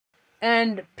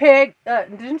And pig,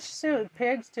 didn't she say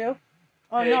pigs too?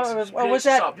 Oh pigs, no, pigs, was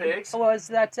that? saw pigs. Was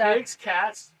that pigs,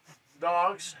 cats,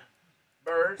 dogs,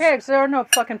 birds. Pigs. There are no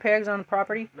fucking pigs on the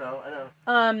property. No, I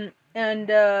know. And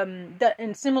that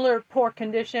in similar poor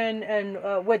condition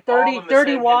and with dirty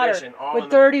water. With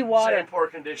dirty water. Same poor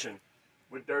condition,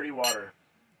 with dirty water.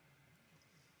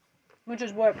 Which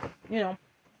is what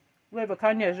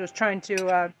Leyva-Canez was trying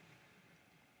to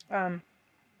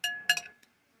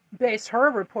base her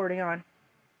reporting on.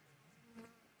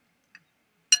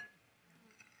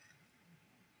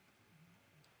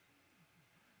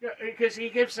 Yeah, because he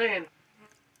kept saying,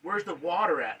 "Where's the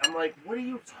water at?" I'm like, "What are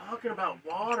you talking about,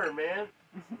 water, man?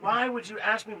 Why would you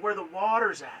ask me where the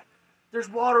water's at? There's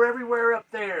water everywhere up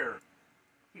there."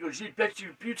 He goes, "You bet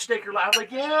you'd stake your life." I was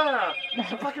like, "Yeah,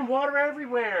 there's fucking water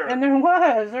everywhere." And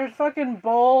there's fucking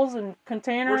bowls and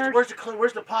containers.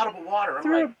 Where's the potable water?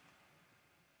 I'm like,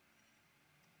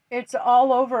 it's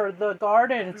all over the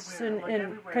gardens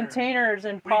in containers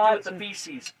and pots. What do you do with the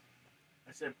feces?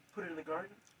 I said, "Put it in the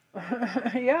garden."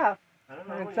 Yeah. I don't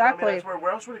know. Exactly. Where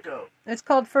else would it go? It's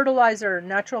called fertilizer,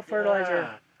 natural fertilizer.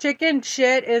 Yeah. Chicken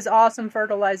shit is awesome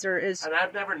fertilizer. And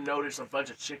I've never noticed a bunch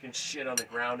of chicken shit on the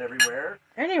ground everywhere.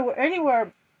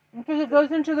 Anywhere, because it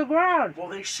goes into the ground. Well,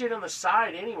 they shit on the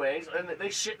side anyways, and they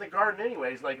shit in the garden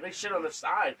anyways. Like, they shit on the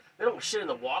side. They don't shit in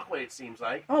the walkway, it seems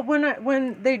like. Oh,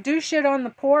 when they do shit on the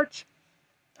porch,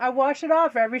 I wash it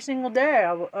off every single day.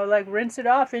 I like rinse it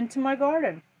off into my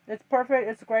garden. It's perfect.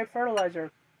 It's a great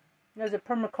fertilizer. As a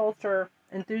permaculture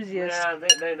enthusiast. Yeah,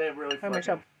 they really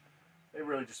fucking... They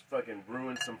really just fucking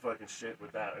ruined some fucking shit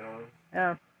with that, you know?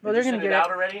 Yeah. Well, they're going to get it out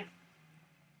already?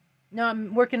 No,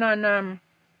 I'm working on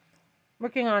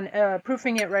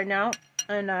proofing it right now.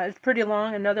 And it's pretty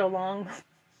long, another long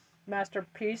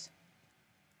masterpiece.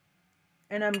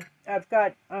 And I've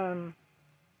got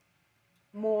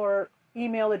more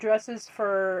email addresses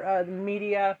for the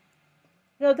media.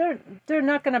 No, they're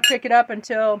not going to pick it up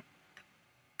until...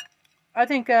 I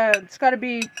think it's got to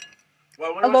be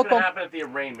Well, what's going to happen at the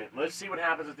arraignment? Let's see what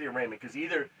happens at the arraignment, because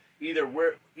either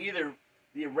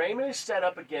the arraignment is set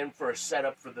up again for a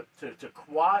setup for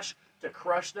to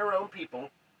crush their own people,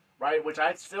 right? Which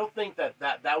I still think that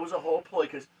was a whole ploy,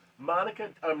 because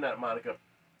Darlene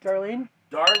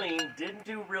didn't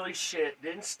do really shit,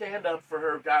 didn't stand up for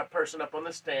her person up on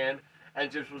the stand,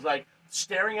 and just was like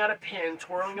staring at a pen,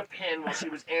 twirling a pen while she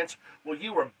was answering. Well,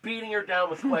 you were beating her down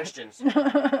with questions.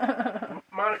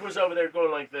 Monica was over there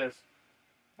going like this.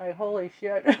 Hey, holy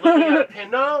shit. Looking at a pen.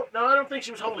 No, I don't think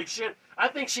she was holy shit. I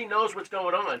think she knows what's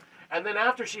going on. And then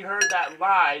after she heard that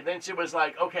lie, then she was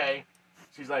like, okay.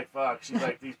 She's like, fuck. She's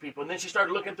like, these people. And then she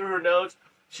started looking through her notes.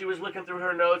 She was looking through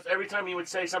her notes. Every time you would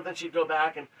say something, she'd go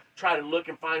back and try to look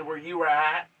and find where you were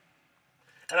at.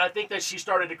 And I think that she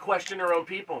started to question her own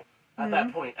people at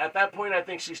that point. At that point, I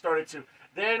think she started to.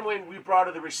 Then when we brought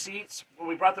her the receipts,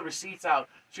 out,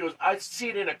 she goes, I see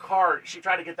it in a card. She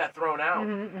tried to get that thrown out.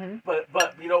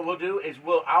 But you know what we'll do is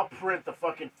I'll print the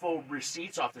fucking full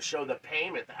receipts off to show the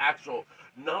payment, the actual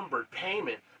numbered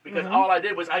payment. Because all I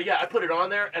did was, I put it on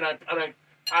there, and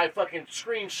I fucking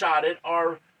screenshot it.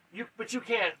 But you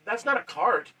can't, that's not a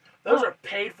cart. Those are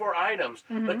paid-for items.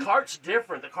 The cart's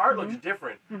different. The cart looks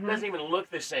different. It doesn't even look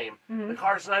the same. The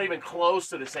cart's not even close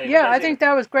to the same. Yeah, I think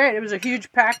that was great. It was a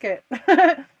huge packet.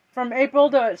 From April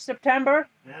to September.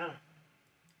 Yeah.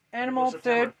 Animal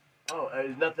food. Oh,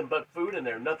 there's nothing but food in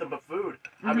there. Nothing but food.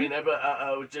 I mean, it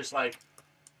was just like...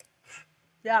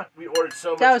 Yeah. We ordered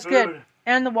so much food. That was good.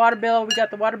 And the water bill. We got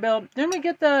the water bill. Didn't we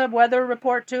get the weather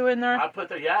report, too, in there? I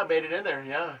made it in there,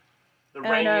 yeah. The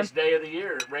rainiest day of the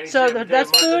year. So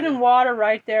that's food and water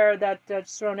right there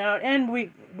that's thrown out. And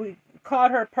we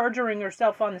caught her perjuring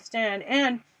herself on the stand.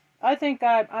 And I think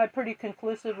I pretty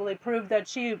conclusively proved that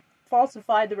she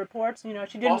falsified the reports. You know,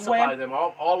 she didn't falsify them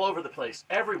all over the place,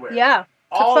 everywhere. Yeah, it's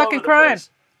all a fucking crime.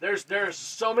 Place. There's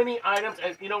so many items,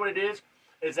 and you know what it is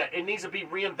that it needs to be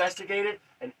reinvestigated,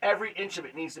 and every inch of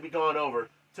it needs to be gone over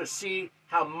to see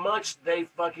how much they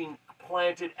fucking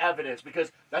planted evidence,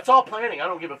 because that's all planning. I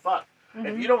don't give a fuck.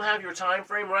 If you don't have your time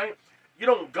frame right, you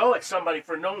don't go at somebody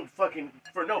for no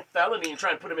felony and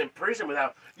try and put them in prison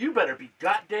without. You better be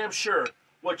goddamn sure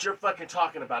what you're fucking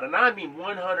talking about, and I mean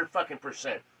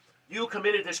 100%. You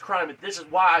committed this crime, and this is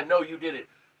why I know you did it.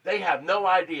 They have no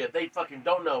idea. They fucking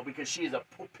don't know, because she is a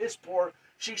piss poor.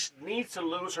 She needs to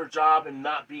lose her job and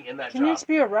not be in that job. She needs to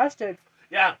be arrested.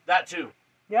 Yeah, that too.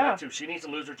 Yeah. That too. She needs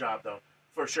to lose her job, though.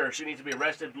 For sure. She needs to be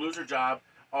arrested, lose her job,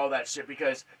 all that shit,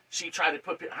 because she tried to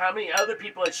put... How many other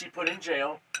people has she put in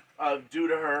jail due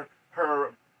to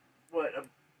her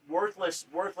worthless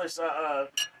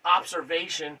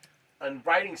observation and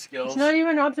writing skills? It's not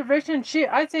even observation.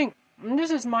 I think And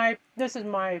this is my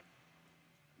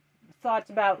thoughts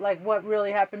about like what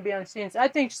really happened behind the scenes. I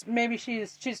think maybe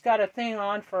she's got a thing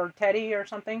on for Teddy or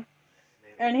something,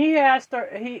 and he asked her.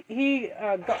 He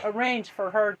arranged for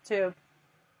her to,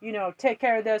 you know, take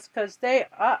care of this because they,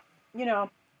 you know,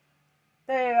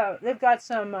 they've got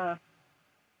some.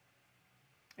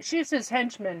 She's his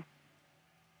henchman,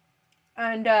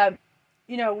 and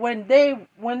you know, when they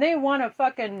want to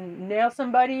fucking nail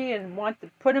somebody and want to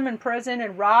put them in prison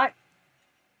and rot,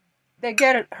 they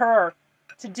get her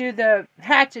to do the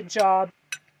hatchet job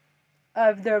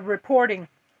of the reporting.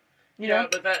 You know?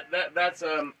 But that's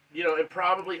you know, and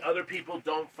probably other people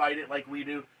don't fight it like we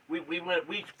do. We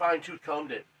fine-tooth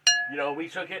combed it. You know, we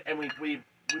took it and we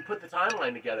put the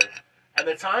timeline together. And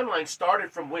the timeline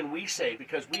started from when we say,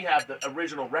 because we have the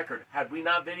original record. Had we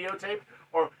not videotaped,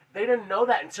 or they didn't know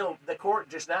that until the court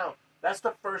just now. That's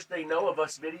the first they know of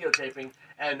us videotaping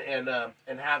and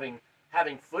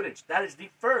having footage. That is the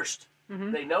first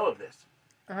they know of this.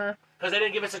 Because they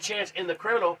didn't give us a chance in the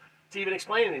criminal to even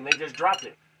explain anything. They just dropped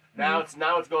it. Now it's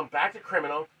going back to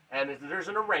criminal, and there's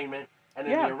an arraignment, and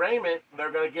in the arraignment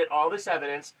they're going to get all this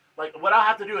evidence. Like, what I'll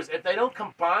have to do is, if they don't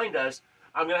combine us,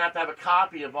 I'm going to have a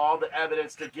copy of all the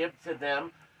evidence to give to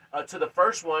them, to the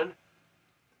first one,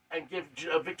 and give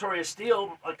Victoria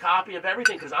Steele a copy of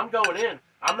everything, because I'm going in.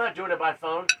 I'm not doing it by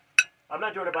phone. I'm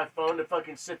not doing it by phone to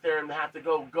fucking sit there and have to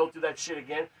go through that shit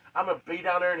again. I'm going to be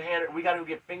down there and hand it. We got to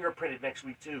get fingerprinted next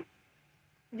week, too.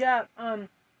 Yeah,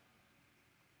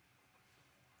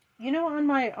 you know, on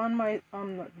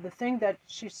the thing that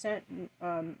she sent,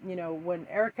 you know, when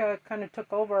Erica kind of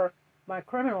took over my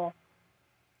criminal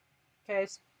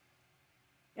case,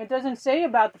 it doesn't say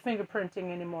about the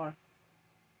fingerprinting anymore.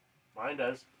 Mine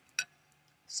does.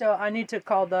 So I need to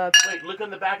call the... Wait, look on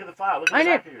the back of the file. Look at the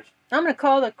back of yours. I'm going to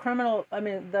call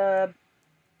the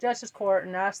Justice Court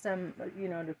and ask them, you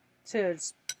know, to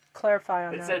clarify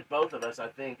on that. It said both of us, I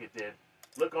think it did.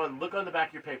 Look on the back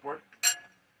of your paperwork.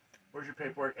 Where's your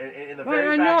paperwork? In the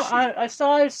very back sheet. I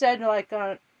saw it said, like,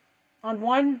 on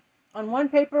one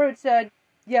paper it said,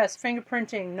 yes,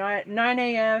 fingerprinting, 9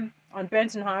 a.m. on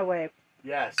Benson Highway.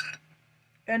 Yes.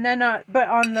 And then, but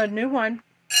on the new one...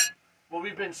 Well,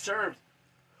 we've been served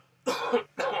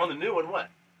on the new one, what?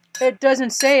 It doesn't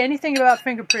say anything about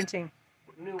fingerprinting.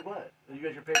 New what? You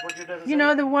got your paperwork here? Doesn't you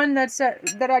know, the one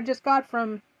that I just got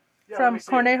from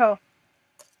Cornejo.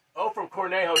 Oh, from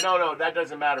Cornejo. No, that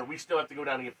doesn't matter. We still have to go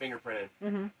down and get fingerprinted.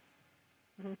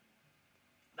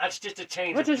 That's just a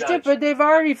change of judge. Which is stupid. They've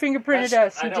already fingerprinted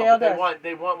us and jailed us.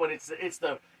 They want when it is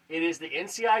the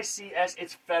NCICS.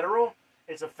 It's federal.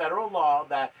 It's a federal law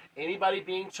that anybody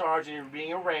being charged and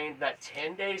being arraigned, that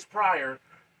 10 days prior,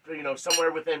 you know,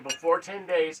 somewhere before 10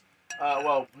 days,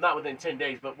 well, not within 10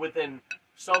 days, but within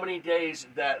so many days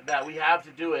that we have to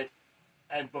do it,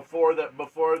 and before the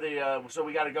so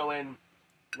we got to go in,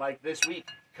 like this week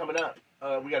coming up,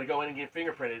 we got to go in and get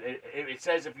fingerprinted. It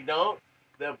says if you don't,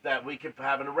 that we could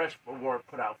have an arrest warrant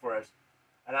put out for us,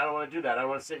 and I don't want to do that. I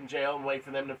don't want to sit in jail and wait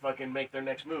for them to fucking make their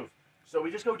next move. So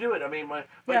we just go do it. I mean,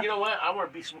 but you know what? I'll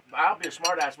be a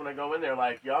smartass when I go in there.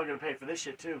 Like, y'all gonna pay for this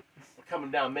shit too. They're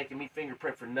coming down, making me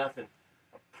fingerprint for nothing,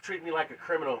 treating me like a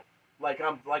criminal, like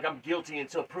I'm guilty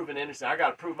until proven innocent. I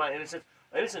gotta prove my innocence.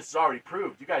 Innocence is already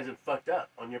proved. You guys have fucked up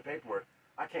on your paperwork.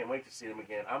 I can't wait to see them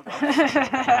again.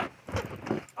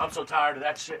 I'm so tired of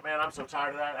that shit, man. I'm so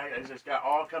tired of that. It's just got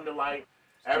all come to light.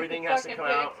 Everything has to come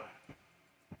out.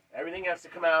 Everything has to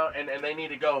come out, and they need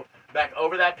to go back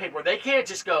over that paperwork. They can't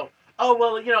just go, oh,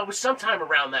 well, you know, it was sometime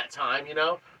around that time, you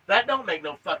know? That don't make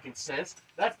no fucking sense.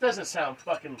 That doesn't sound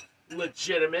fucking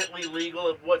legitimately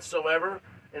legal whatsoever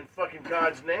in fucking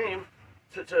God's name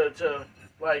to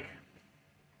like,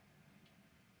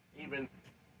 even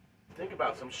think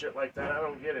about some shit like that. I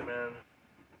don't get it, man.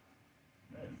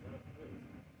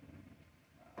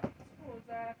 What was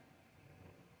that?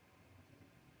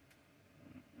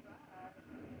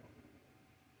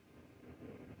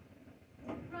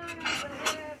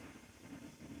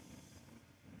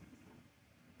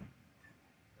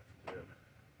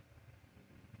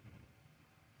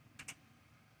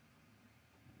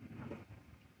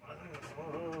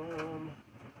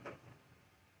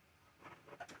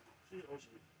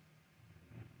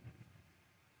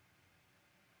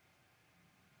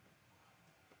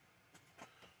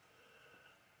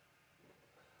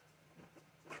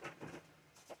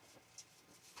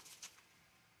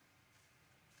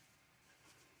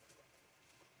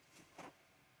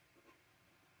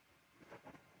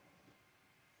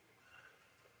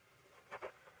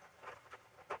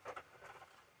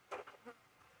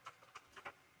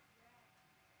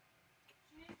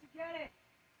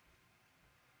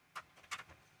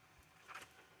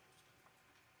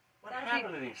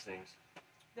 happened to these things?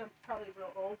 They're probably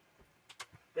real old.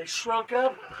 They shrunk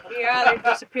up? Yeah, they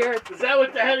disappeared. Is that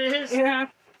what that is? Yeah.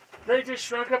 They just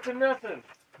shrunk up to nothing.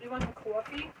 You want some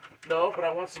coffee? No, but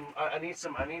I want some. I need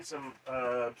some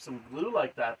glue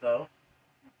like that though.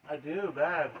 I do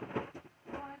bad.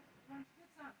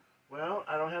 Well,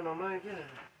 I don't have no money to get it.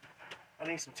 I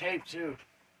need some tape too.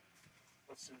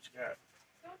 Let's see what you got.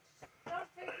 Don't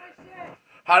take my shit.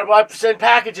 How do I send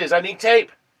packages? I need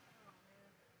tape.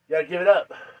 You gotta give it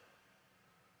up.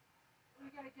 You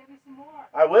gotta give me some more.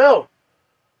 I will.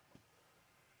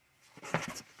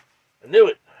 I knew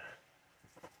it.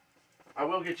 I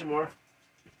will get you more.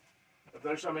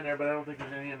 There's some in there, but I don't think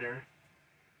there's any in there.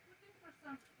 Looking for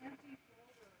some empty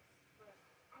folders, but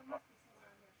there must be some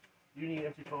in there. You need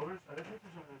empty folders? I don't think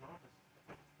there's some in the office.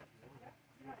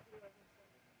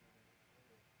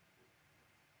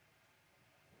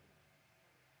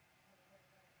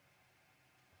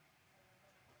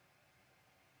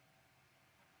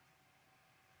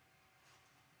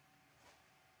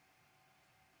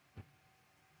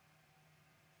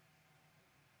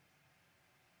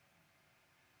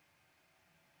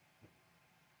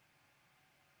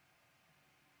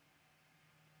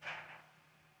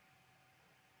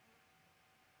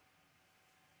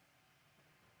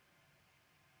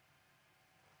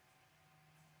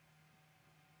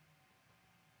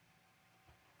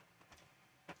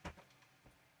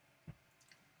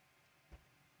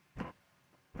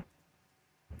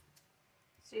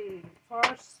 See,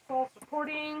 false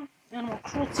reporting, animal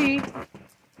cruelty.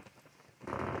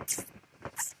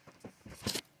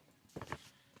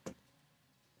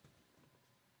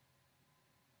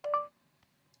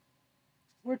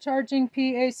 We're charging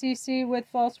PACC with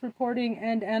false reporting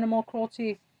and animal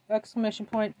cruelty! Exclamation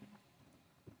point.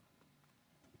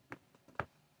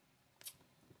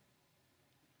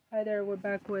 Hi there, we're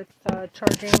back with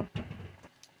charging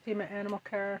Pima Animal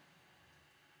Care,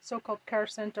 so-called care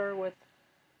center with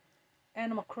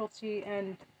animal cruelty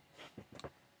and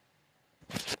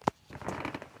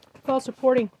false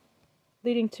reporting,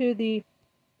 leading to the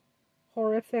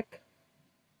horrific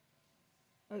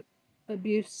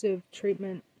abusive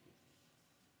treatment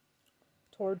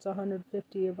towards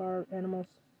 150 of our animals,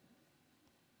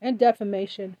 and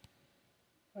defamation.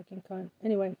 Fucking cunt.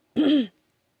 Anyway.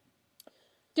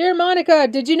 Dear Monica,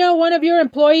 did you know one of your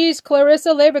employees, Clarisse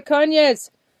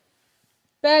LEYVA-Canez,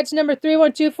 badge number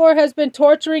 3124, has been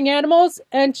torturing animals,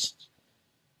 and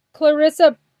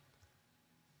Clarissa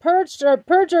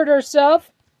perjured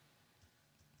herself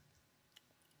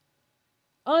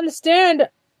on the stand,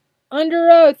 under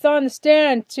oath on the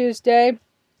stand Tuesday.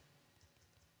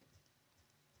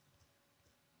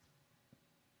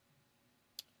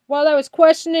 While I was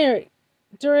questioning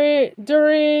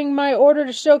during my order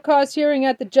to show cause hearing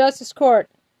at the Justice Court.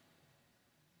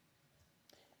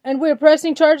 And we are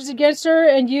pressing charges against her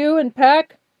and you and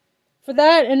PACC for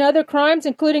that and other crimes,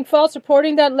 including false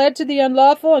reporting that led to the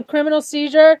unlawful and criminal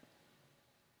seizure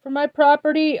for my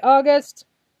property August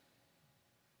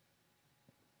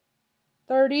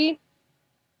 30,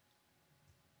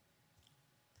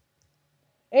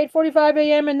 8:45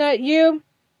 a.m. and that you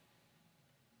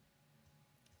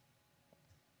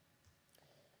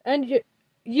and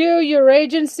your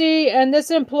agency, and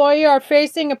this employee are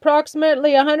facing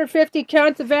approximately 150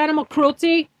 counts of animal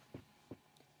cruelty.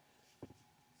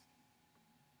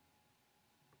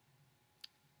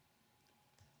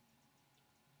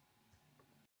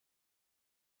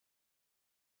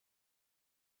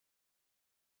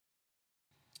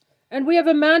 And we have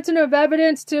a mountain of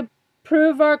evidence to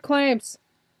prove our claims.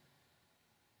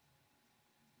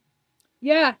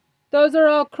 Yeah, those are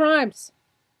all crimes.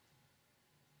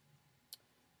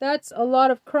 That's a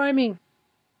lot of criming.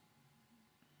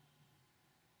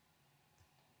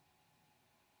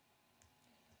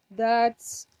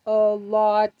 That's a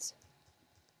lot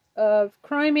of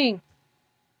criming.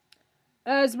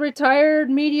 As retired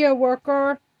media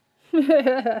worker,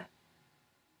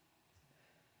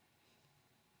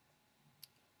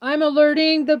 I'm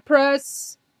alerting the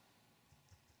press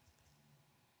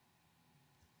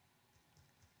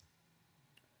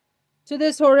to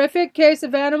this horrific case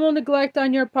of animal neglect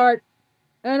on your part.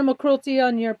 Animal cruelty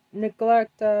on your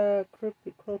neglect,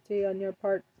 cruelty on your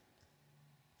part.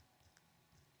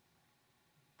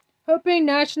 Hoping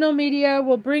national media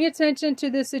will bring attention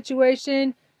to this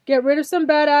situation, get rid of some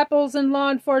bad apples in law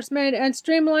enforcement, and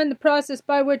streamline the process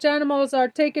by which animals are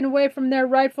taken away from their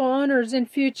rightful owners in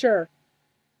future.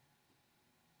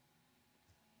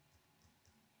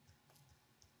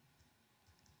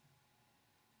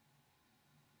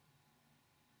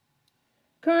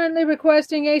 Currently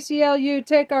requesting ACLU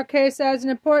take our case as an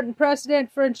important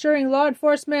precedent for ensuring law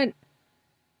enforcement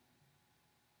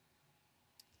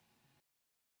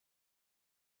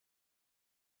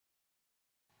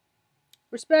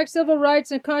Respect civil rights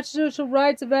and constitutional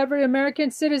rights of every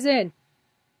American citizen.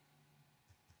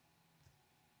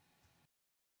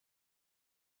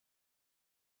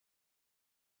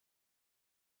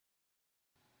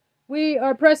 We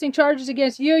are pressing charges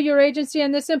against you, your agency,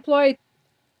 and this employee,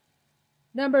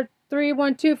 number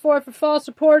 3124, for false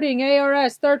reporting,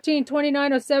 ARS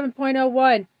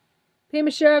 132907.01.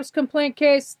 Pima Sheriff's complaint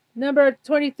case, number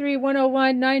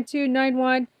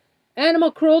 231019291.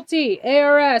 Animal cruelty,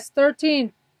 ARS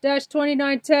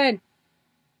 13-2910.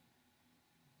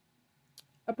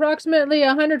 Approximately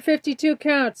 152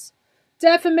 counts.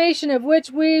 Defamation, of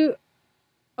which we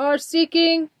are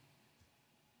seeking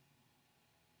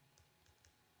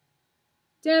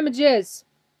damages.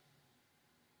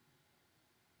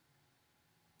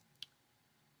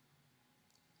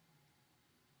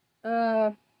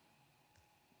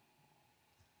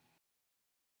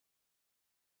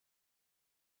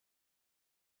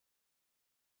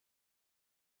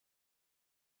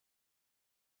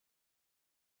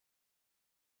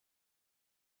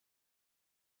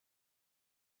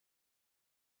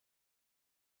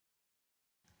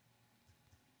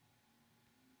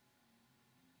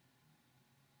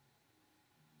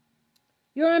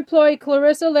 Your employee,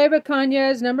 Clarisse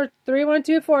Leyva-Canez, number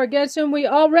 3124, against whom we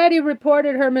already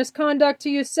reported her misconduct to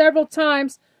you several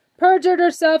times, perjured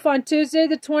herself on Tuesday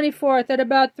the 24th at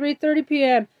about 3:30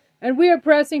 p.m., and we are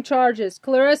pressing charges.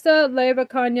 Clarisse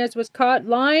Leyva-Canez was caught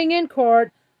lying in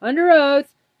court under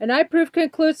oath, and I prove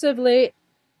conclusively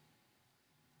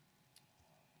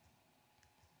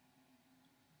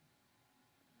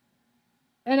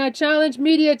and I challenge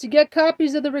media to get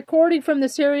copies of the recording from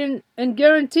this hearing and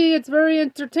guarantee it's very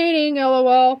entertaining,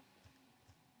 LOL.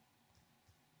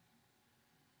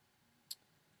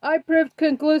 I proved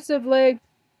conclusively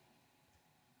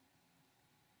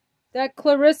that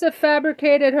Clarissa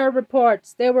fabricated her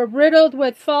reports. They were riddled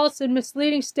with false and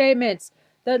misleading statements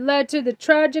that led to the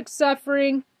tragic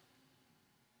suffering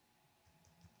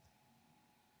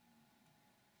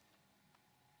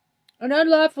an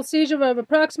unlawful seizure of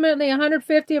approximately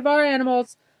 150 of our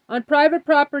animals on private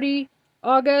property,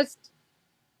 August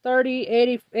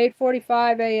 30,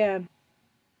 8:45 a.m.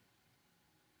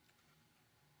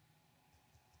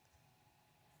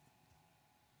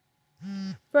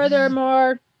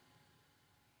 Furthermore,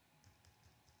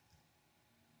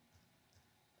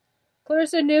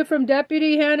 Clarissa knew from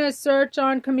Deputy Hanna's search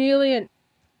on chameleon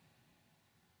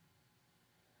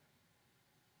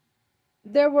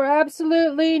there were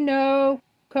absolutely no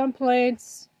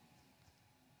complaints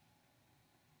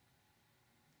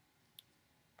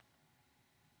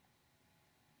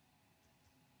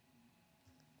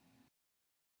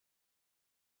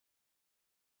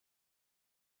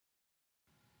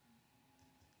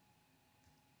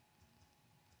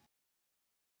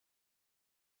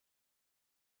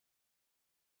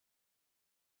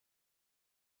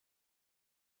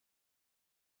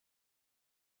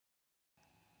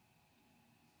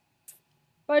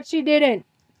but she didn't.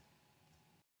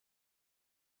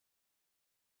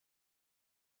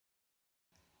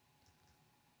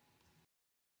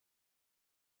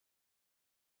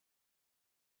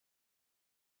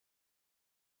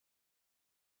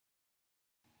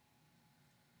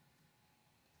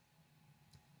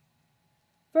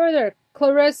 Further,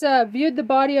 Clarissa viewed the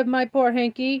body of my poor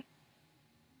Hanky,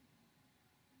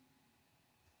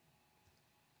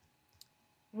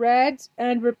 read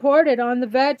and reported on the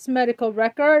vet's medical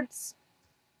records,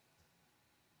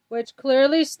 which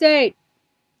clearly state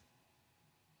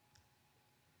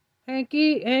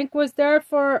Hank was there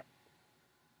for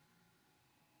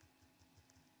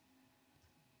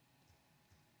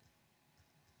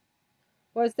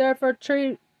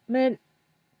treatment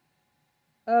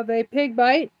of a pig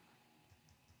bite.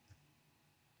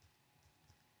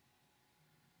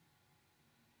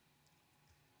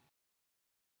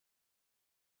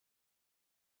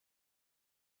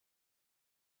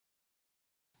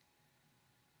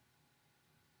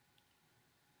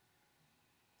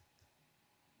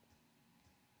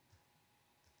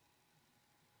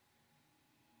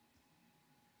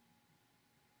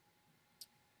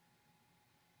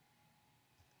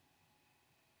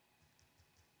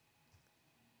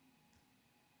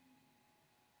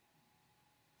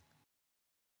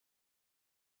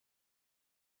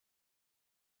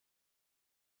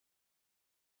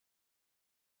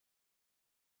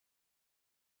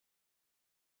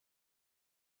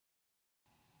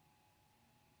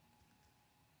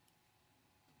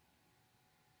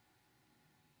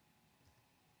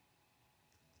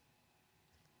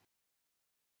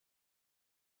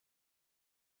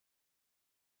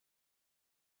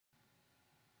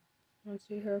 Let's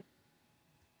see here.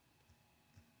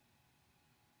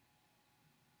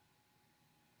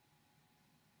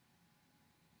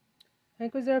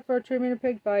 Hank was there for a treatment of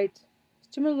pig bite. His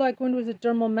tumor-like wound was a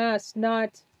dermal mass,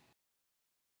 not.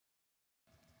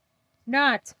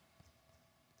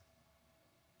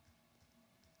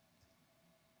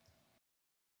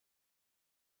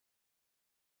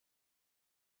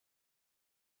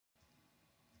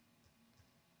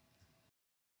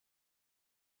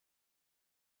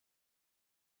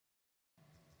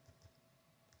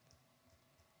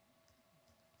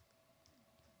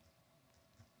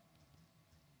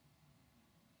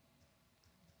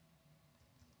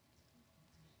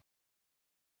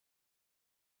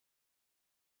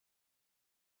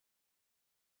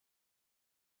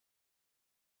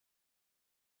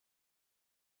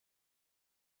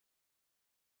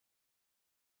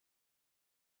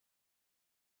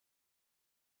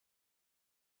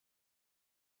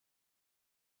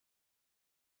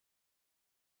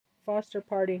 Foster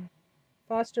partying.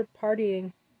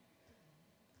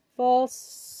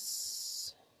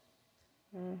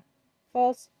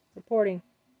 False reporting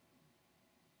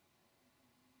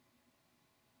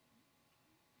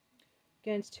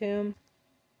against whom?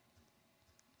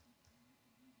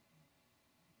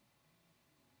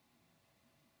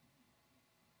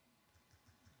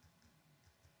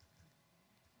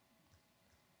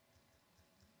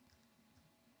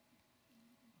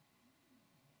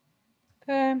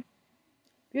 Okay.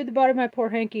 View the body of my poor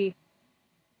Hanky.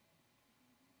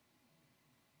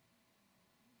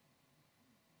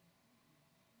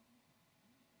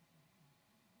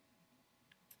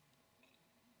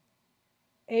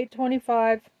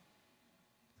 $8.25.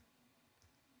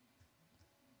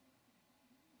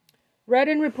 Read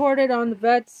and reported on the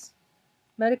vet's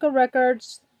medical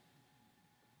records,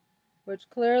 which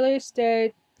clearly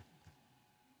state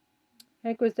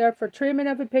Hank was there for treatment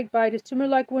of a pig bite. His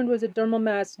tumor-like wound was a dermal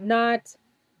mass, not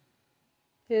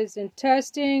his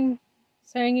intestine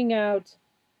hanging out.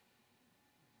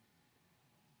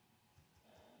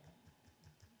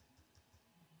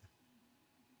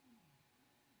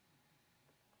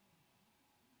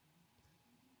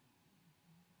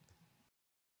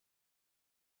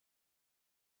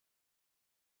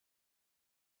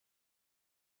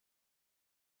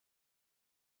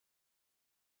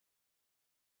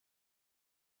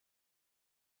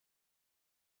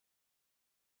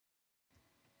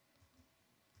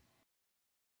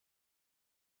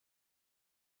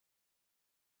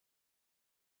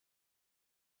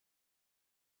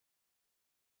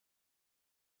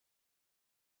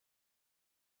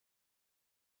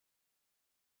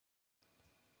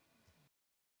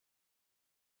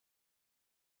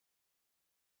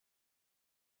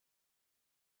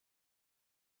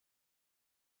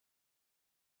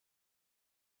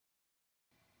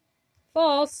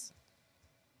 False.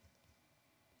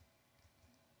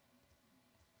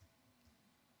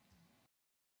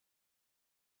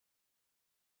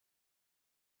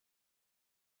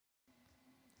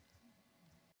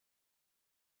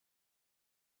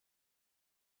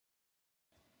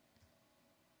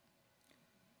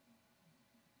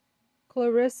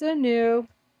 Clarissa knew.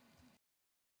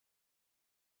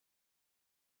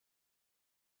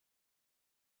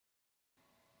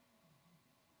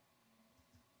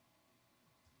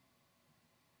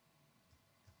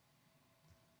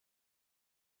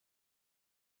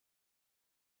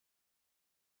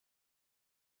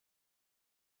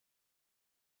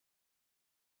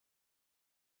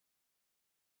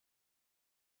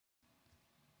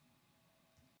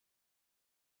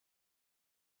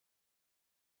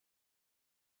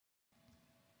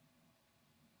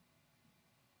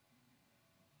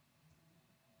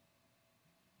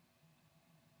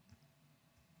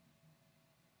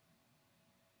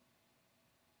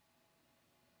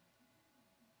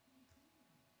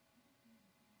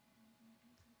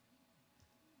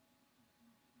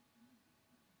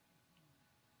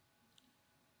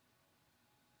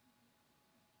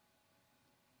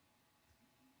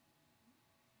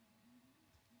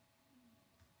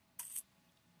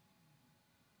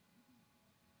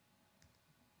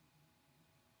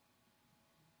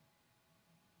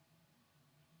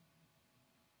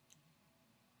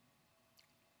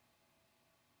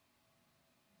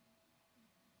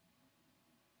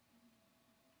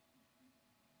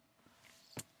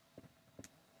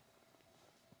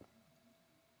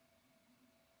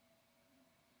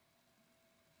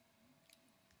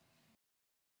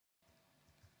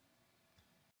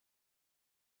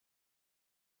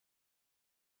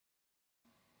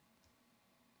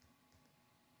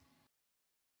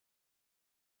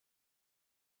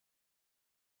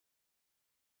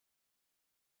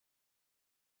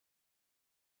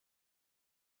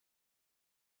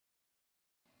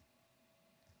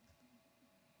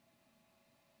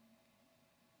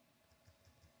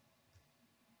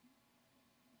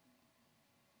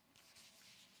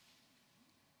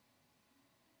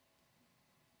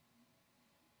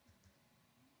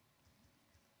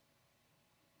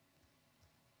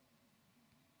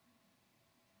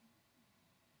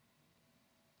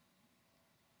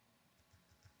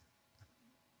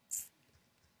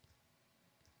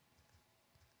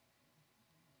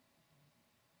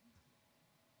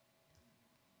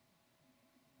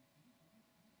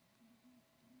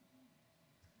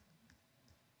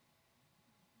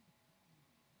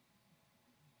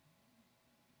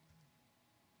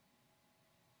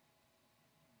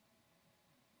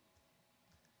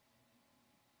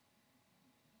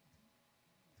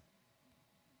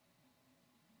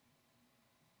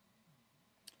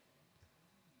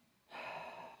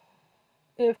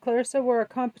 If Clarissa were a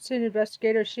competent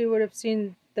investigator, she would have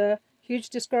seen the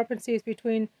huge discrepancies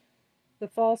between the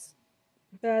false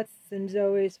Beth and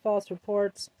Zoe's false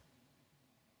reports.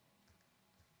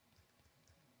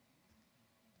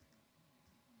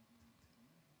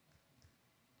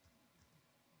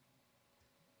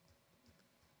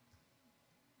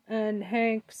 And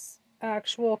Hank's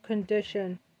actual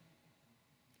condition.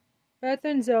 Beth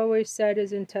and Zoe said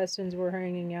his intestines were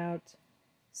hanging out.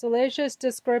 Salacious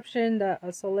description that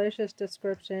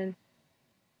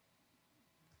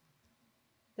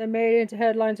made it into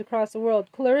headlines across the world.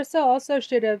 Clarissa also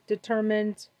should have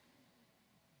determined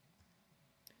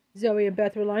Zoe and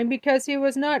Beth were lying because he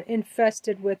was not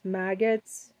infested with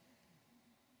maggots.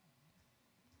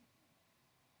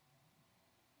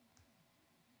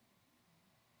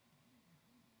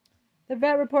 The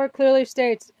vet report clearly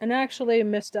states, and actually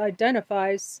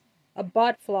misidentifies, a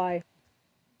botfly.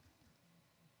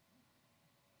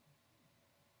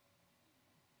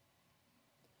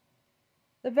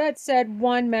 The vet said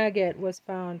 1 maggot was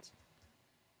found.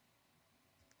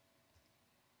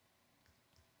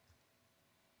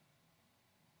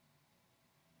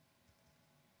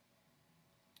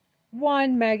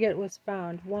 One maggot was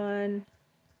found. One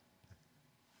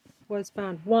was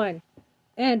found. One.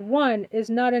 And 1 is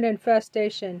not an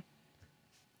infestation.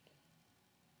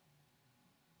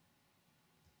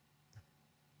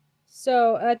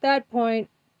 So at that point,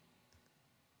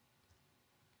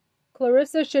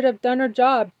 Clarissa should have done her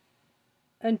job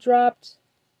and dropped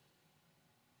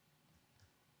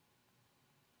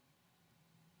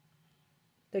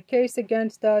the case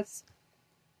against us.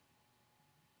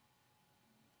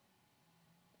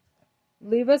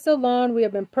 Leave us alone. We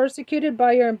have been persecuted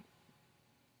by your...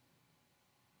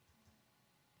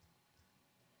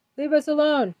 Leave us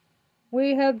alone.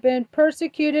 We have been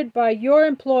persecuted by your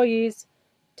employees,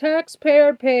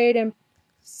 taxpayer paid, and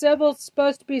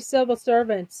supposed to be civil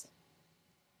servants.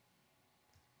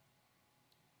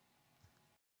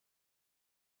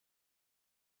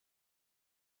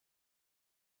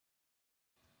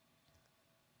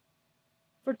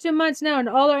 For 2 months now, and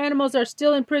all our animals are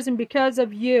still in prison because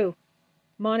of you,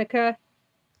 Monica.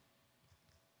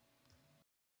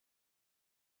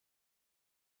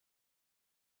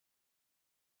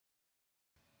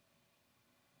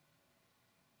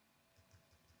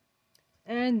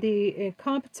 And the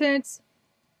incompetence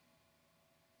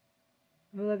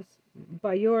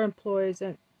by your employees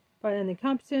and by the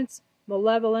incompetence,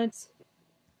 malevolence,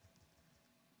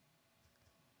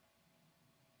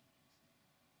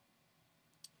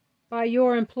 by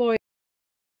your employees.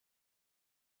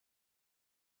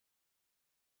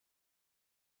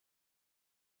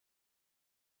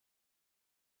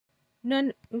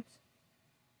 Oops.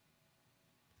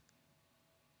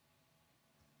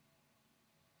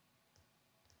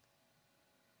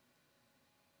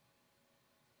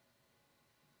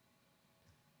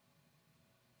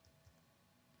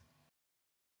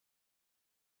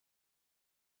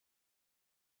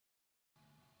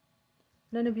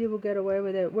 None of you will get away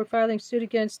with it. We're filing suit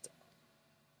against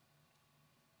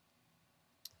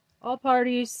all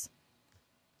parties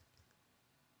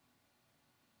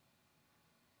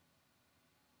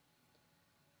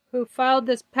who filed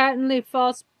this patently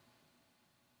false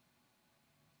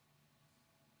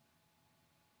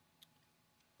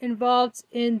involved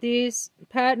in these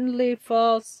patently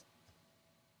false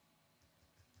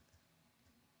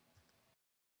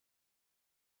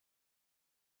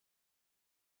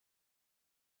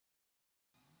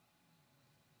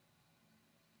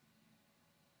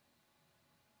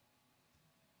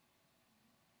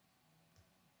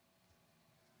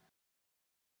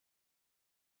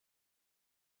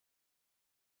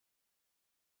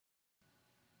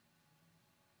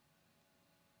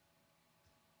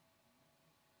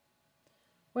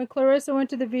when Clarissa went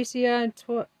to the VCI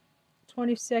on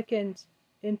 22nd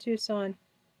in Tucson.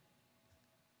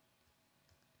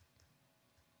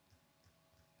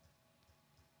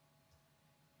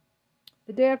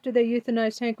 The day after they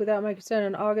euthanized Hank without my consent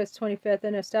on August 25th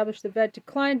and established the vet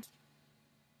declined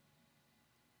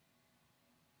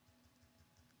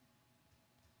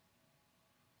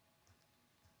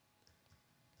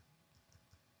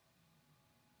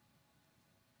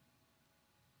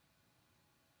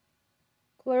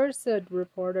Clarissa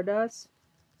reported us.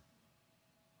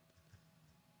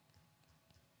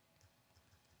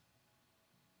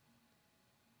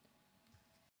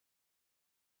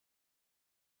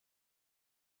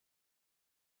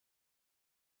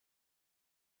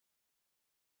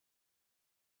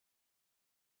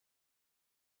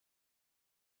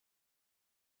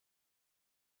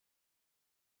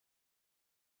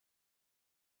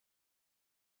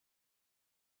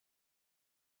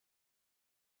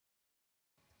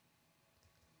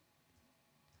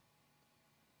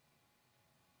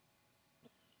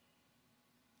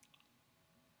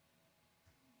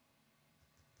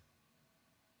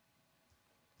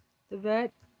 The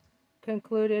vet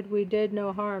concluded we did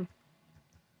no harm.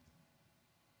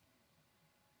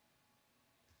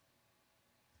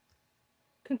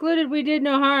 Concluded we did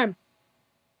no harm.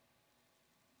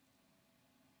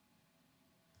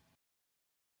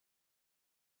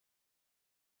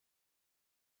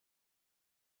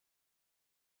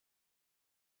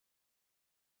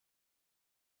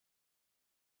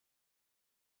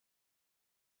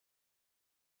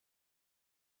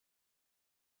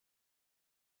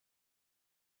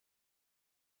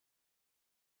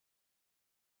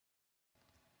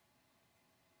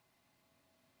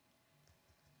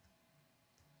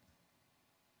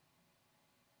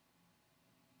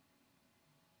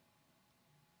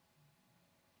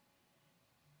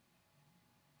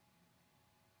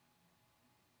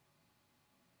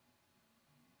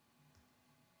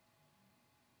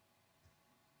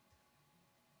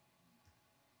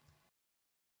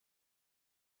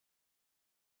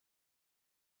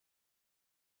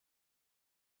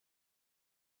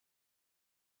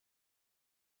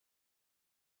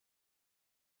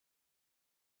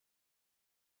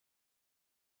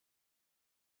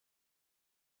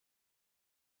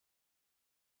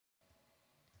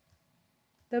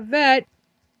 The vet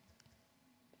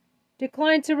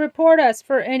declined to report us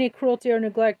for any cruelty or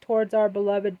neglect towards our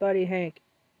beloved buddy Hank.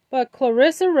 But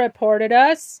Clarissa reported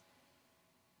us.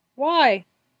 Why?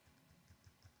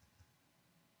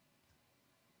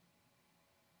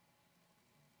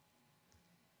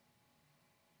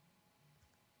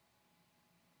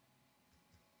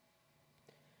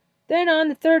 Then on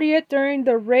the 30th, during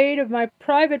the raid of my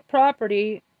private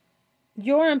property,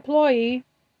 your employee,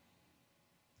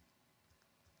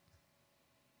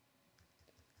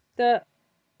 the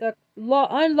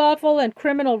unlawful and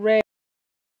criminal raid,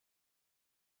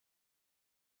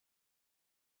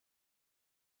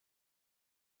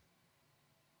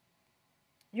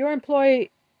 your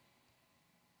employee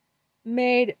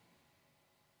made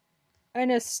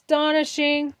an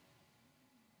astonishing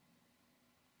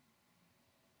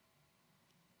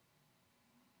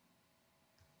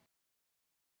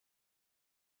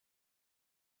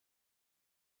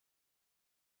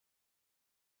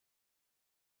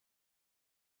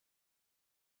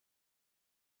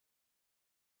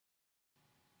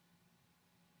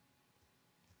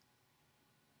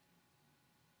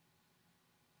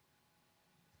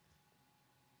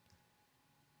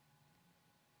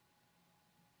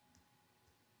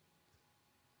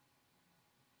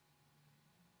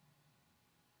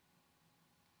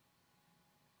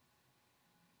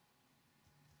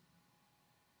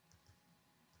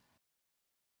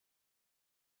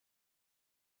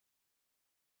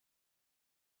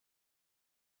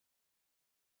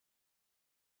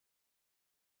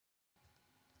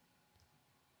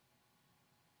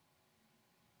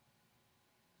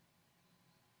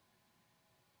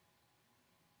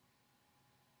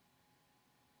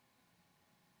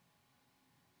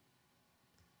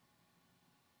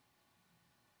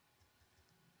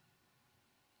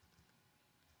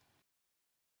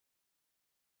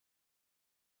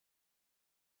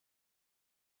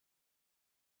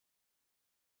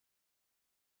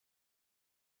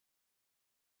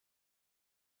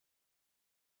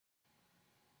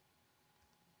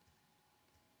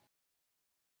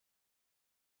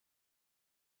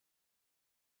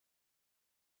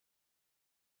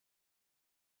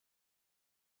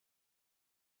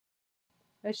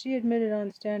as she admitted on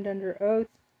the stand under oath.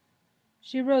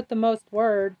 She wrote the most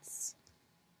words.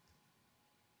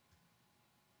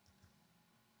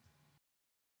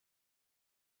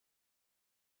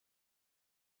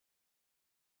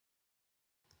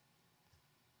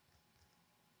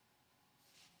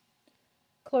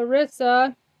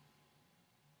 Clarissa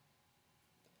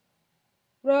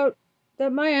wrote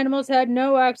that my animals had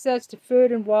no access to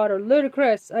food and water.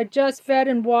 Ludicrous. I just fed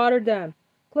and watered them.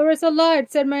 Clarissa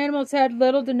lied, said my animals had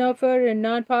little to no food and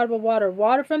non-potable water.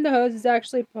 Water from the hose is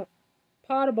actually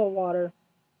potable water.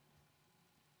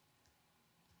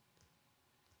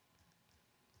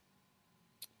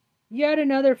 Yet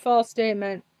another false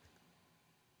statement.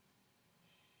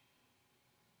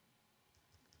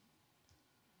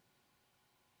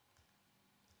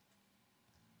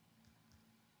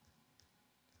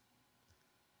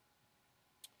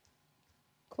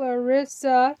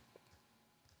 Clarissa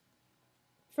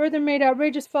further made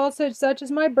outrageous falsehoods such as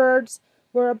my birds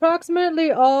were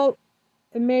approximately all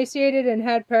emaciated and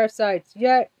had parasites.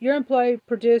 Yet your employee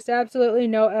produced absolutely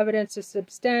no evidence to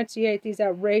substantiate these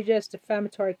outrageous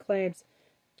defamatory claims.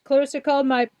 Clarissa called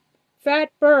my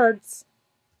fat birds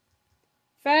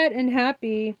fat and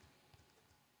happy.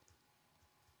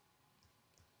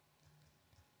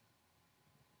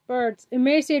 Birds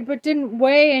emaciated, but didn't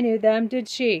weigh any of them, did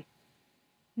she?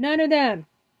 None of them.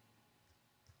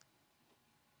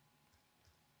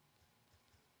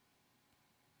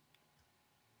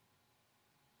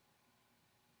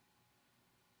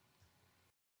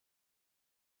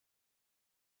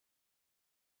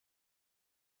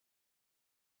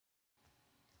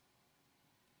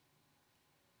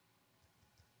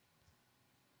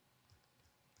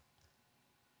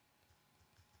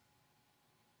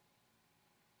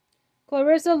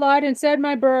 Clarissa lied and said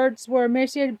my birds were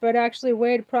emaciated, but actually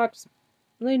weighed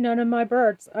approximately none of my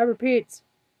birds. I repeat.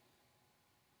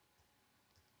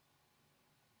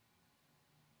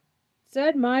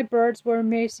 Said my birds were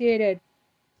emaciated.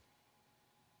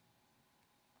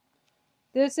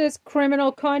 This is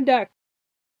criminal conduct.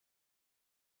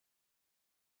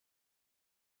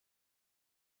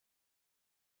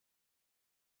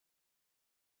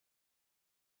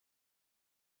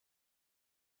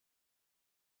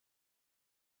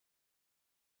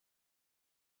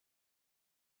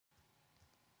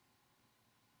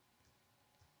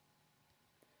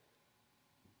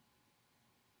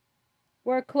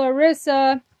 Where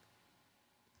Clarissa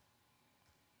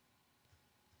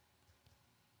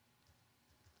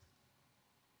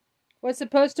was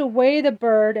supposed to weigh the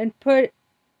bird and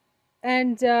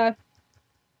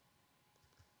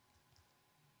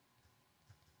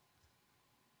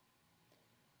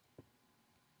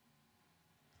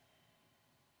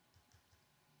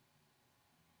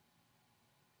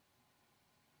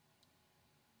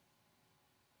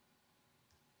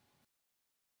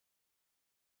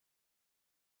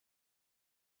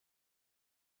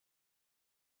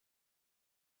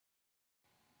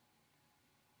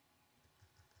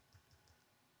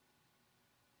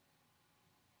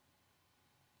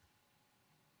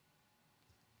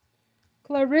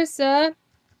Clarissa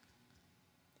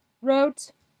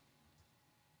wrote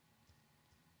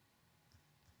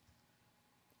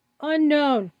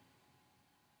unknown.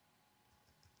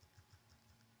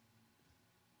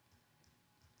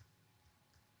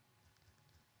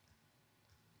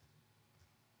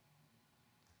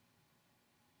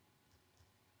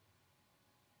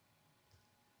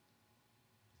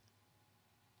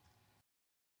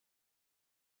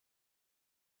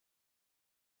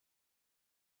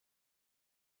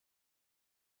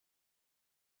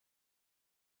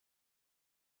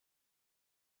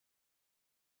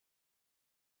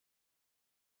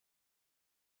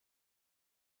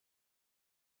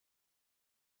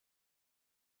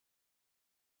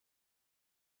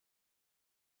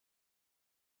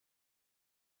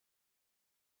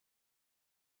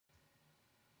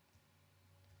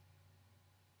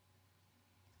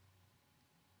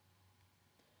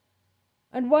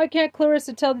 And why can't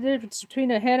Clarissa tell the difference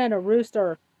between a hen and a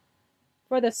rooster?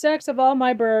 For the sex of all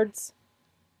my birds.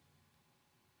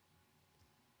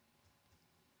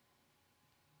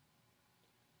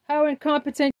 How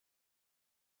incompetent.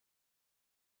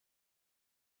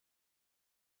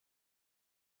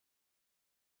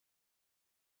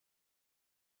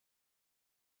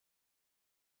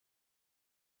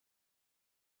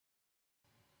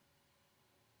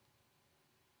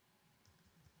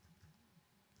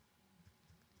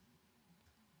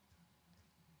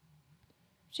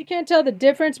 She can't tell the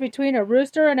difference between a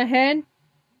rooster and a hen?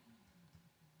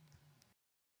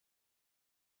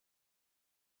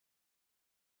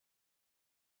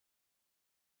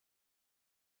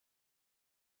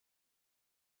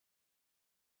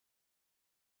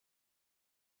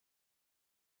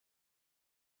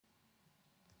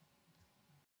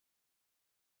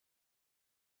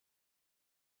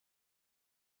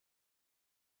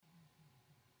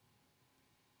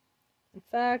 In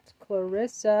fact,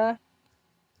 Clarissa,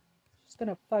 she's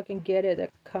gonna fucking get it, a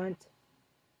cunt.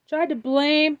 Tried to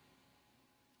blame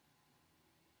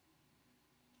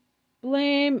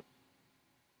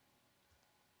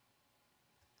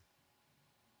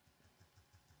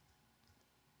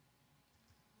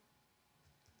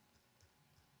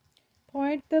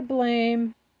point the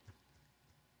blame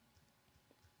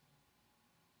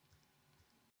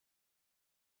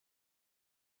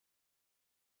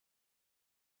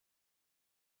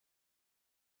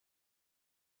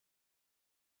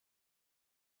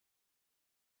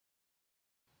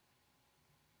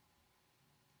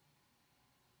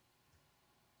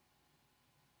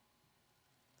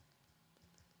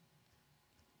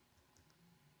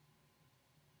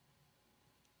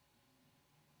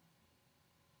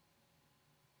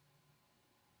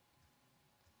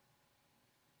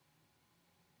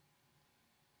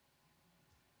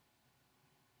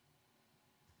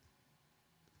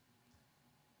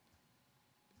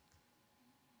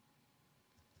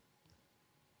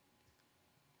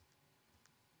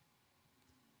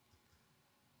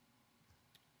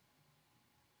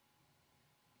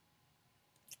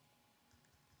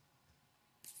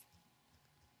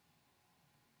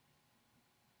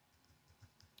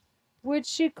which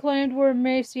she claimed were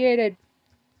emaciated.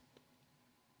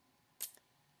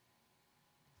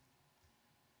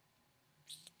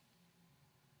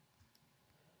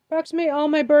 Approximately all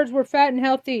my birds were fat and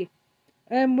healthy,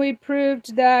 and we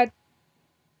proved that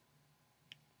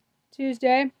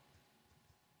Tuesday.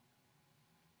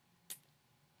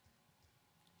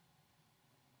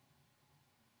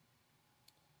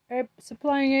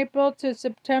 Supplying April to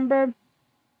September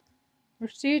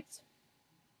receipts.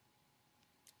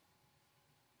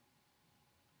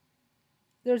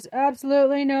 There's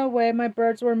absolutely no way my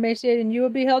birds were emaciated, and you will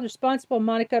be held responsible,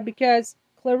 Monica, because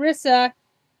Clarissa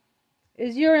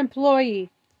is your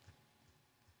employee.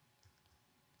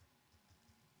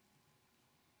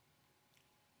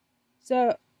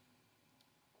 So,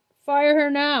 fire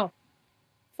her now.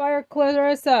 Fire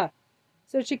Clarissa,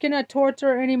 so she cannot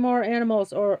torture any more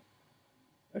animals or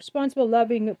responsible,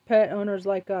 loving pet owners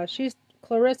like us.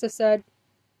 Clarissa said.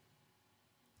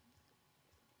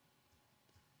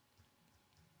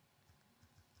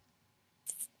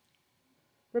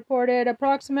 Reported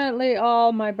approximately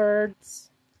all my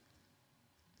birds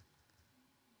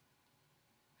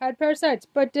had parasites,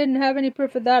 but didn't have any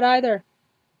proof of that either.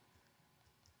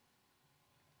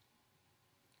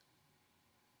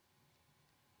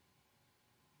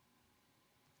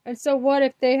 And so what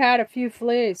if they had a few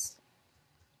fleas?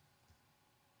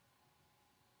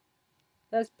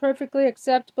 That's perfectly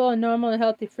acceptable and normal and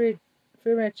healthy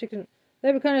free-range chicken.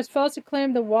 Leyva-Canez falsely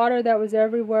claimed the water that was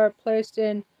everywhere placed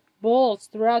in bowls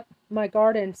throughout my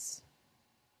gardens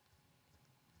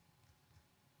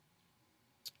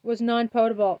was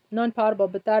non-potable,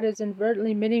 but that is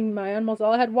inadvertently meaning my animals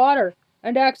all had water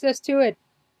and access to it.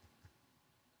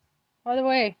 By the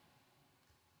way,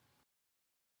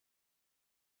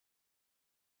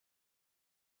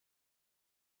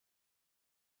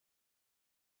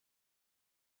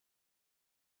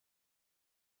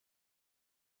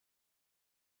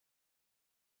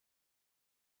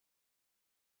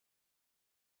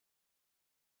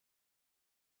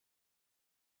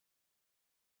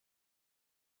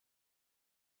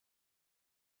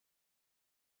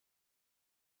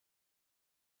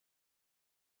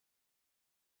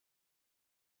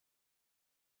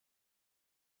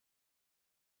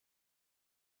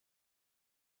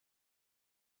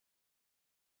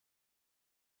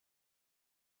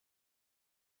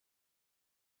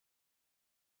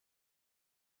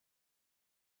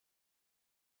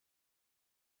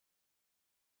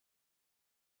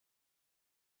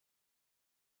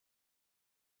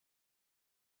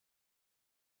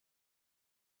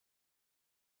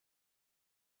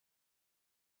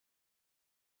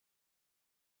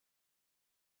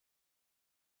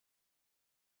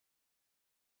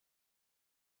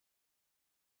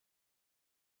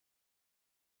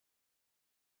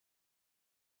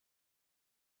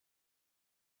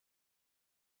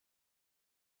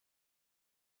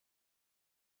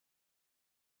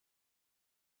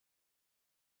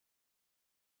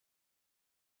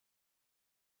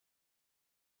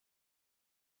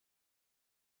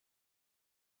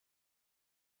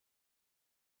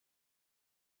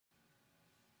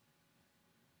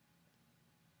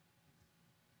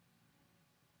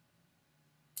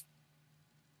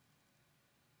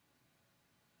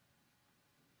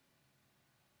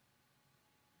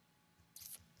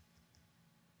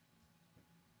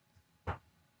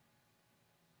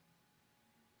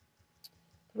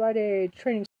 provide a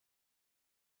training.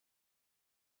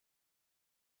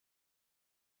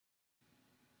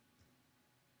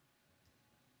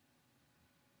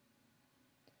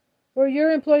 Where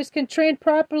your employees can train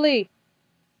properly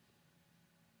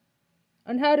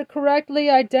on how to correctly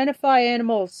identify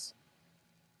animals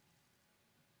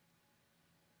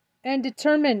and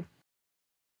determine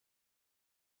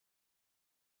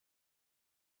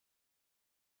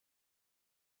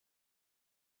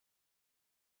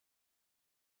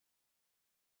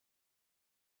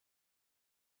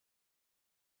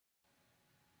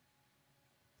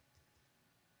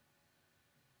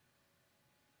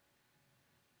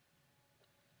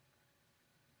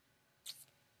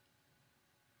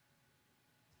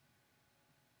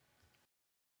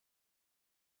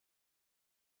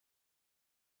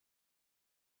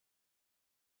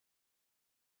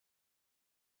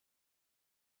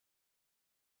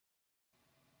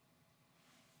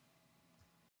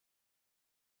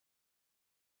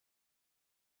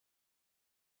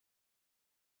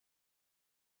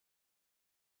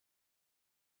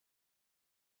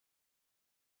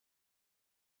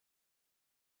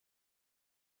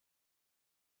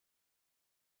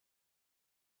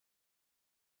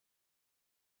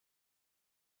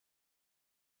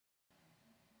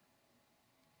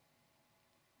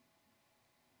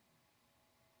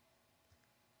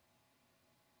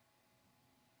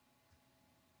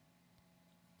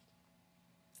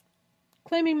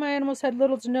claiming my animals had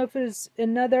little to no food is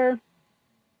another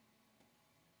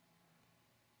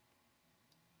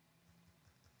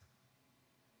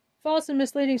false and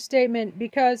misleading statement,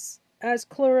 because, as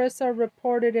Clarissa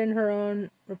reported in her own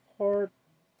report,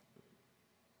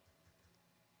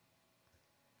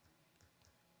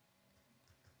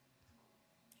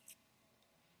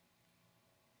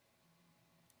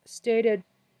 stated,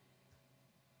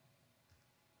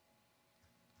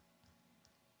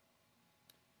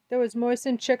 there was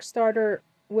moistened chick starter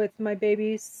with my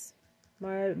babies,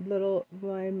 my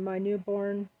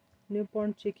newborn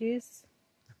chickies.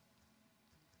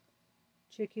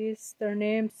 Their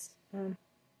names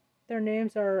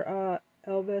are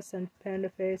Elvis and Panda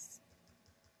Face.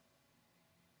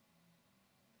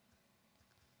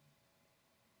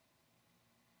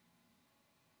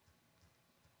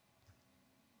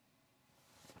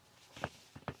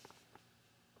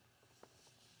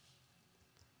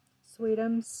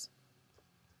 Sweetums.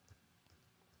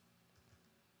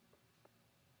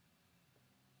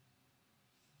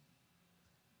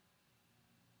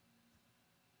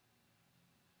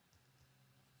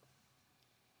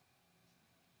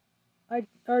 I'd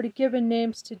already given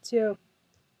names to 2.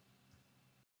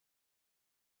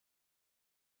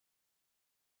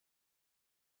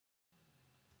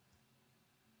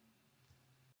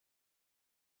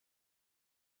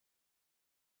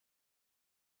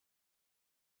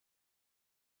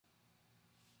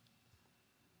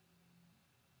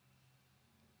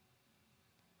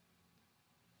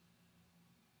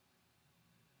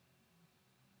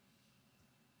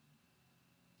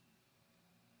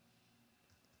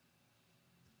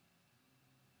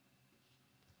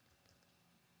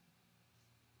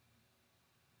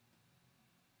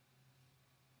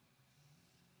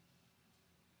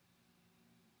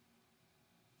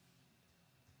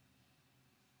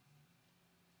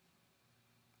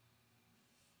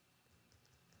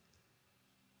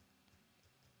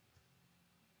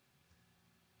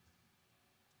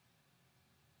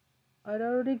 I'd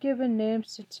already given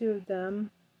names to 2 of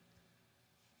them.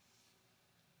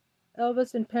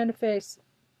 Elvis and Panda Face.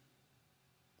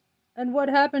 And what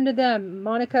happened to them,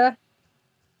 Monica?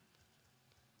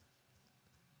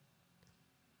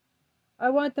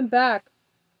 I want them back.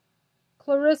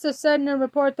 Clarissa said in her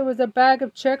report there was a bag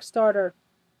of chick starter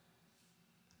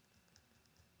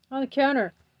on the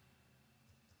counter.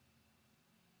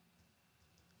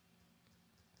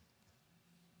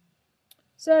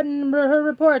 Said in her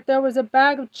report there was a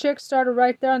bag of chick starter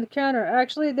right there on the counter.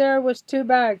 Actually, there was 2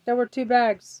 bags. There were 2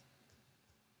 bags.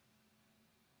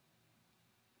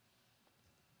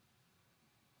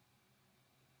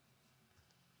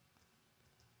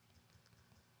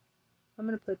 I'm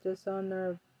gonna put this on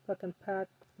their fucking PACC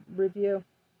review.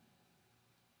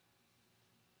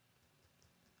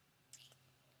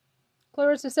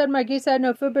 Clarissa said my geese had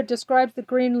no food, but describes the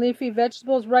green leafy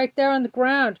vegetables right there on the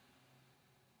ground.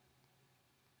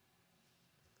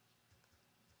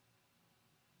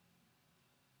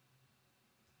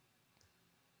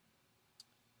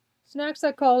 Snacks,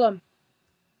 I call them.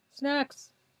 Snacks.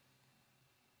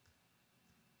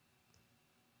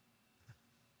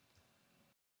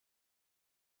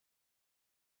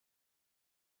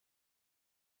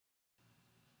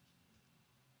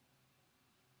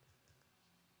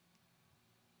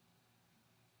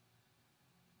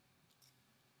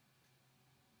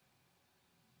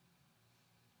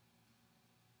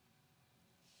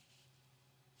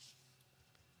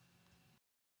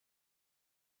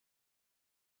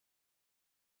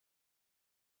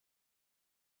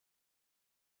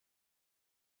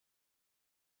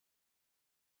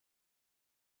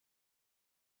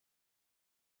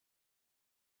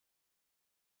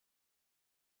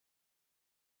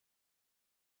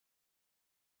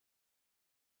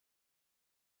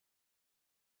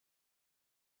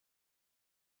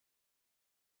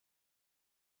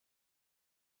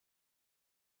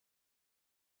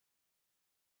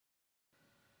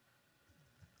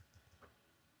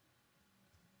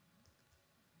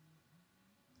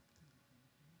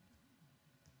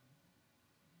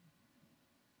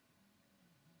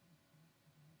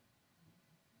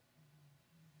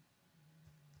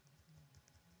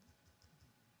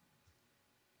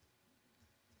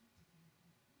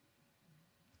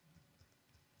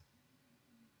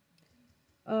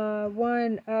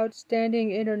 One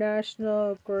outstanding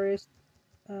international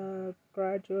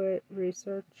graduate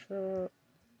researcher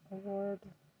award.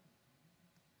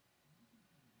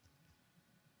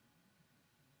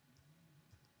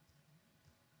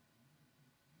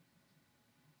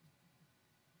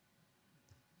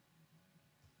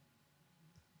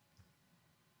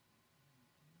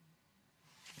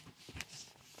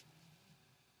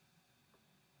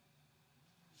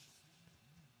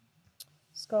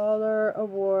 Scholar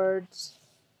Awards.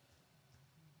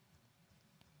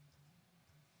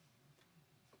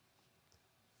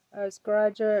 As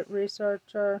graduate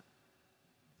researcher.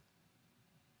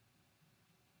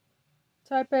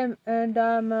 Type in, and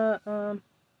I'm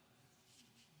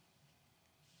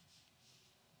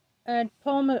and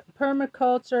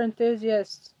permaculture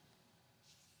enthusiast.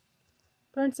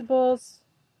 Principles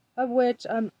of which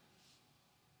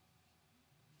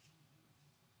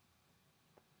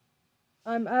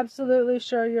I'm absolutely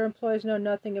sure your employees know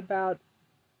nothing about.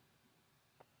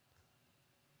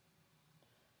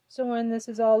 So when this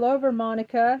is all over,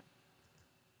 Monica,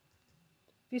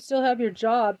 if you still have your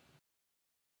job,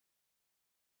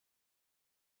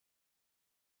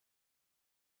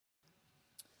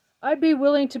 I'd be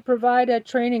willing to provide at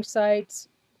training sites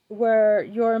where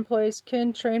your employees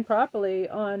can train properly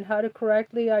on how to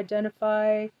correctly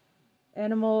identify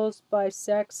animals by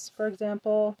sex, for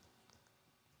example.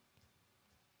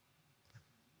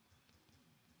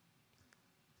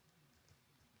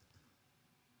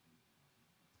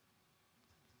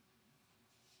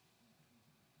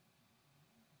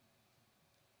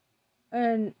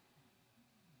 And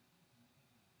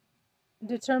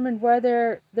determine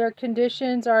whether their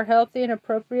conditions are healthy and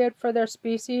appropriate for their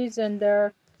species and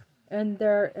their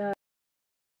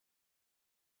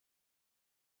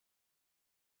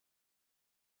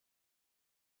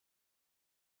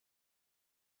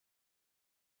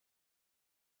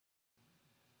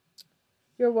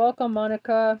You're welcome,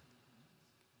 Monica.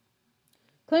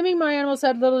 Claiming my animals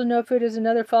had little to no food is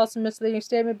another false and misleading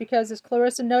statement because, as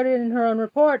Clarissa noted in her own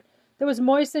report, there was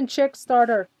moistened chick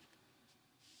starter.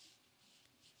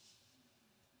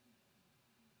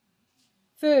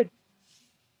 Food.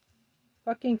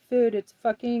 Fucking food. It's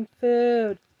fucking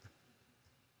food.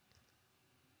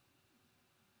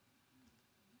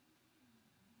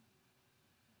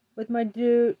 With my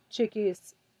new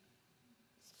chickies.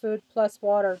 It's food plus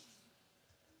water.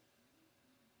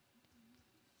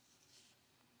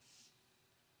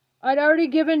 I'd already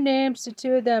given names to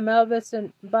two of them, Elvis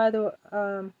and, by the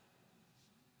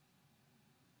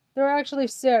there are actually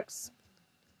 6.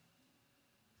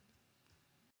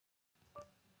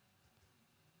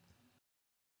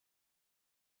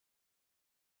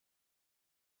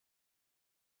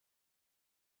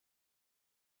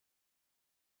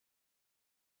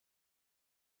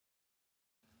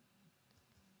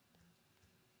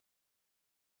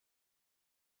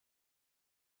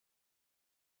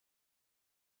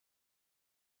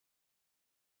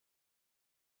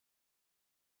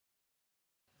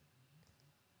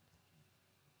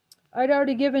 I'd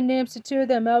already given names to two of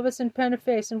them, Elvis and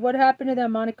Pennyface. And what happened to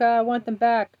them, Monica? I want them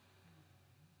back.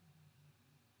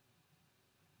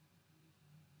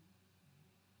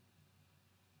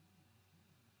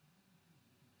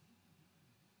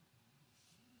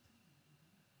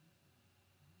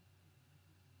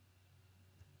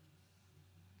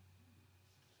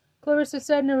 Clarissa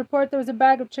said in a report there was a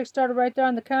bag of chick starter right there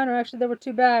on the counter. Actually, there were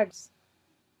 2 bags.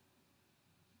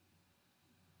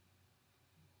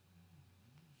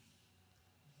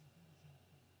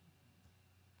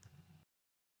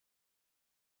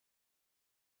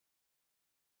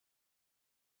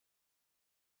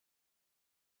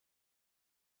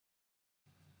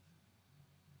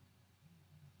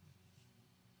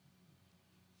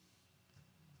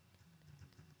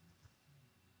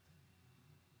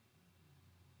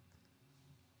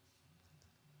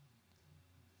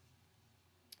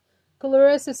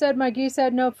 Clarissa said my geese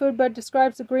had no food, but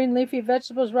describes the green leafy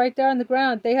vegetables right there on the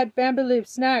ground. They had bamboo leaf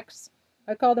snacks.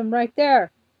 I call them right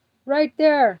there. Right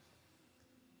there.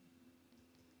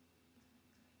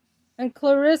 And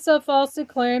Clarissa falsely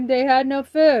claimed they had no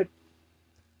food.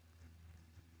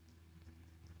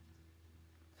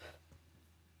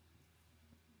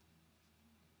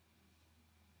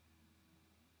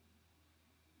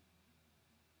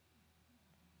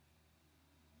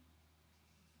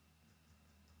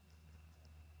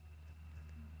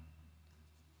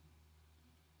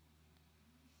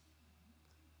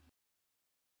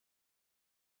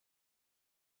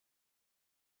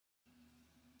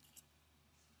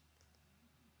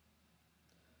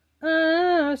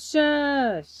 Ah,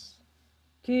 shush.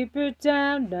 Keep it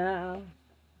down now.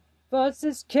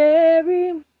 Voices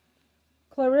carry.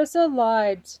 Clarissa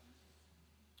lied.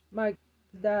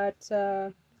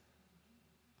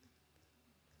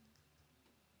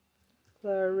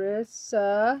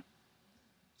 Clarissa.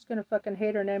 She's gonna fucking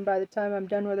hate her name by the time I'm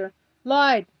done with her.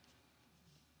 Lied.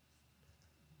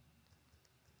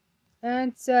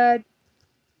 And said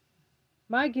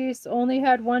my geese only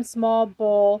had one small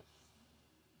bowl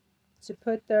to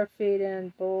put their feet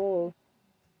in. Bowl.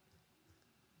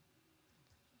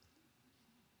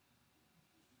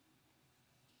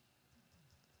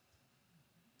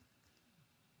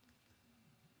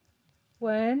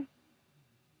 when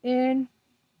in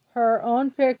her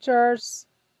own pictures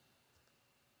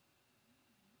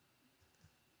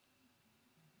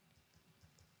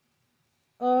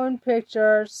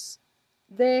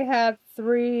they have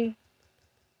three.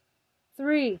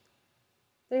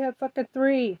 They have fucking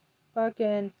three.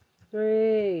 Fucking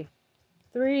three.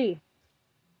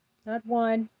 Not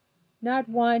one.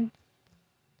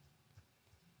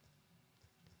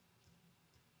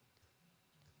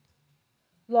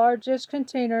 Largest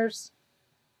containers.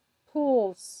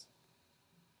 Pools.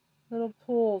 Little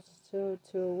pools to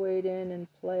wade in and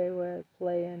play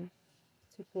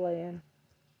in.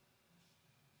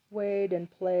 Wade and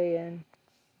play in.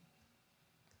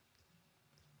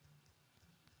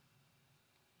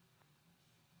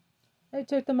 They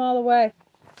took them all away.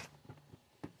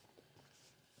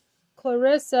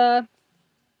 Clarissa.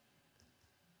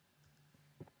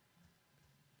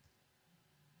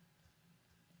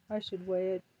 I should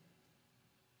weigh it.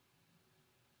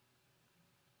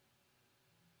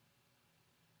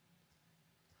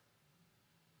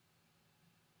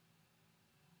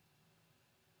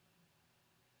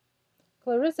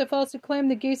 Clarissa falsely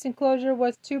claimed the geese enclosure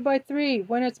was 2 by 3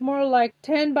 when it's more like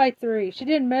 10 by 3. She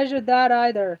didn't measure that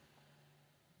either.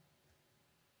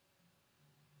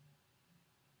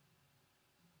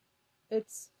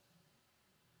 It's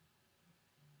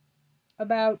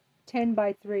about 10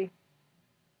 by 3.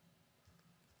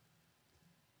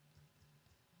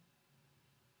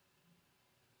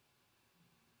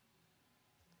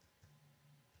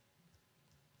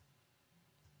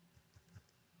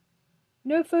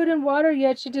 No food and water,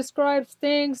 yet she describes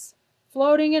things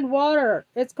floating in water.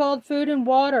 It's called food and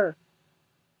water.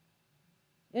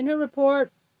 In her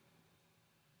report,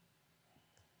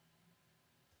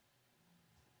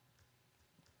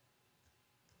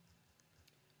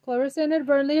 Clarissa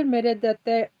inadvertently admitted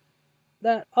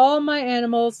that all my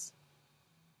animals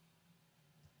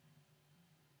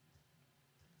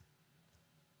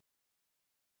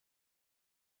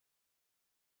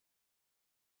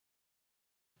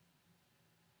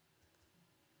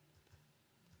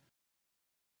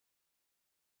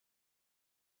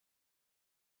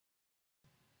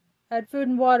had food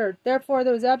and water. Therefore,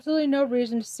 there was absolutely no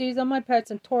reason to seize on my pets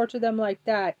and torture them like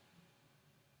that.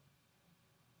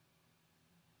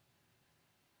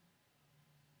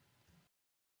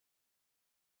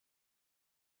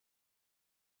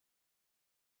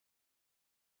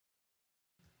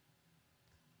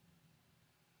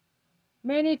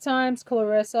 Many times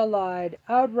Clarissa lied.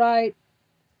 Outright,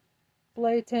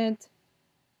 blatant,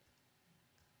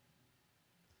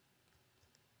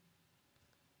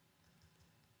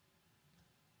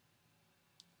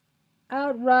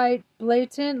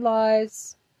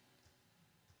 lies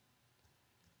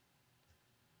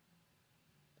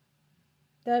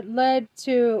that led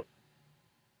to